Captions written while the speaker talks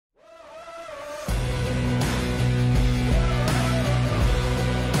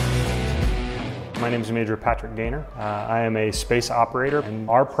My name is Major Patrick Gaynor. I am a space operator, and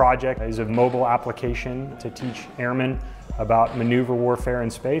our project is a mobile application to teach airmen about maneuver warfare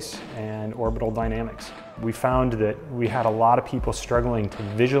in space and orbital dynamics. We found that we had a lot of people struggling to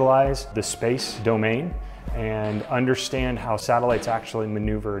visualize the space domain and understand how satellites actually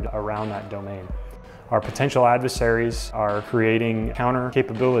maneuvered around that domain. Our potential adversaries are creating counter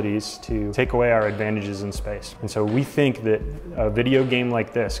capabilities to take away our advantages in space. And so we think that a video game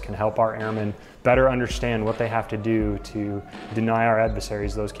like this can help our airmen better understand what they have to do to deny our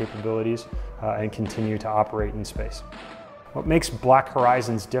adversaries those capabilities and continue to operate in space. What makes Black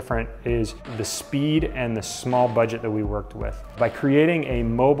Horizons different is the speed and the small budget that we worked with. By creating a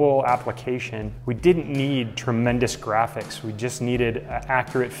mobile application, we didn't need tremendous graphics. We just needed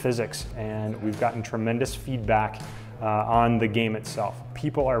accurate physics, and we've gotten tremendous feedback on the game itself.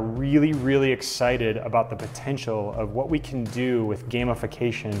 People are really excited about the potential of what we can do with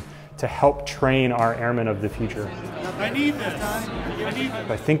gamification to help train our airmen of the future. I need this. I need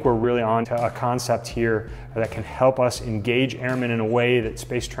this. I think we're really on to a concept here that can help us engage airmen in a way that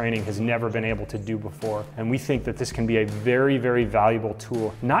space training has never been able to do before. And we think that this can be a very valuable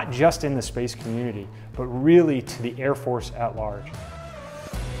tool, not just in the space community, but really to the Air Force at large.